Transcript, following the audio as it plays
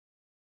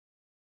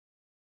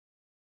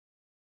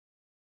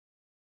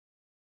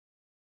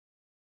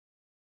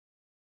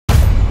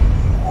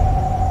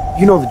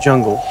You know the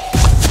jungle.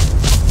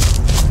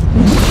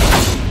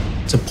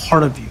 It's a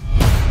part of you.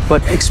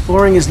 But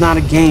exploring is not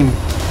a game.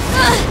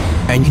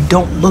 And you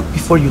don't look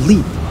before you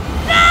leap.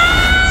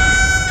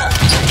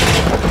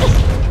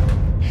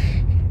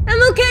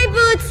 I'm okay,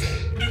 Boots.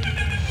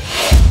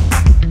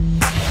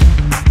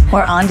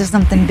 We're on to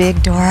something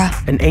big, Dora.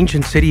 An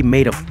ancient city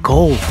made of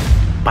gold.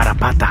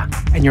 Parapata.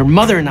 And your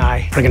mother and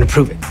I are gonna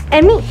prove it.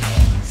 And me.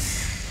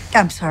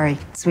 I'm sorry,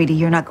 sweetie,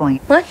 you're not going.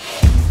 What?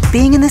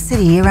 Being in the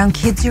city around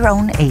kids your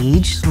own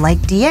age, like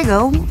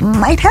Diego,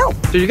 might help.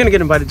 So you're gonna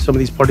get invited to some of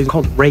these parties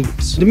called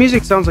raves. The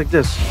music sounds like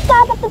this.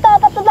 Go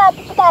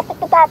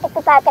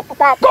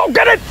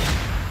get it!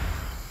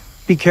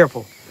 Be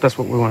careful. That's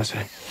what we want to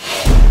say.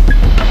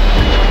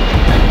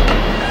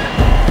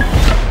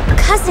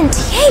 Cousin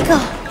Diego,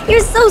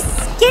 you're so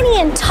skinny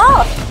and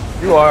tall.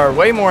 You are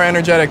way more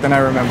energetic than I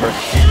remember.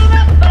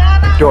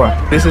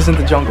 Dora, this isn't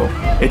the jungle.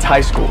 It's high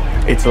school.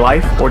 It's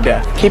life or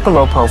death. Keep a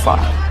low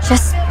profile.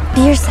 Just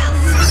be yourself.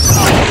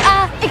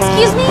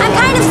 Excuse me? I'm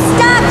kind of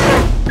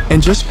stuck.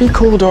 And just be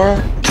cool,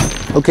 Dora.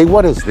 Okay,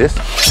 what is this?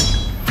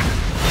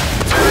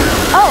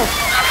 Oh.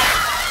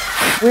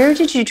 Where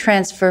did you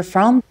transfer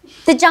from?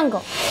 The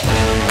jungle.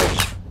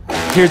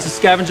 Here's the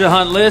scavenger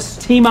hunt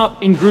list. Team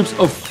up in groups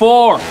of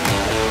 4.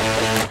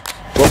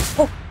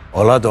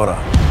 Hola, Dora.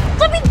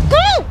 Let me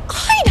go!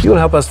 You'll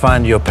help us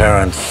find your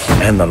parents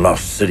and the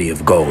lost city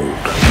of gold.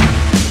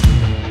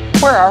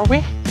 Where are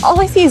we? All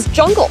I see is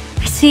jungle.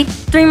 I see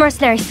 3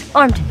 mercenaries,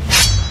 armed.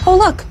 Oh,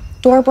 look.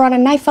 Dora brought a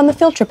knife on the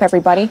field trip,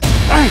 everybody.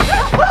 Hey,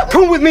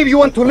 come with me if you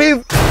want to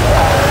live.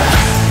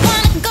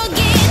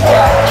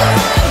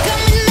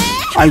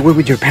 I work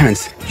with your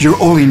parents. You're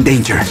all in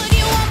danger.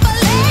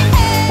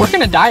 We're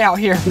gonna die out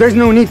here. There's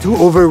no need to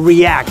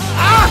overreact.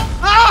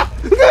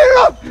 Get it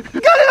up!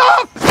 Get it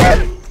up!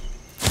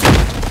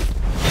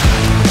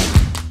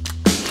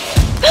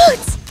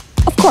 Boots!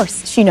 Of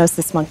course, she knows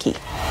this monkey.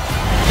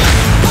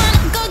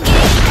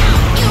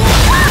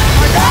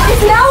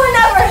 It's now or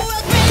never!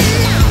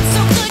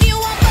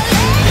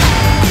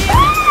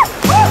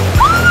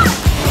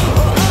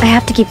 I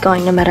have to keep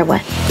going no matter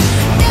what.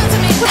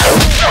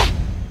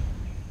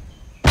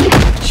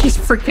 She's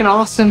freaking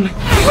awesome.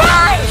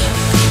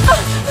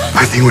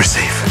 I think we're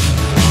safe.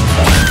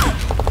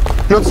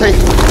 Not safe!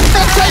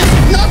 Not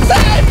safe! Not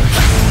safe!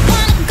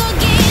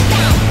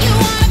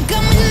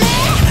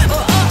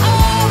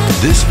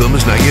 This film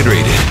is not yet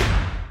rated.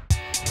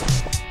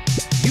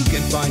 You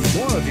can find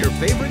more of your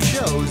favorite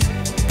shows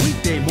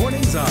weekday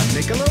mornings on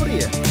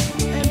Nickelodeon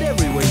and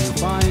everywhere you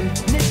find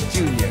Nick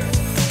Jr.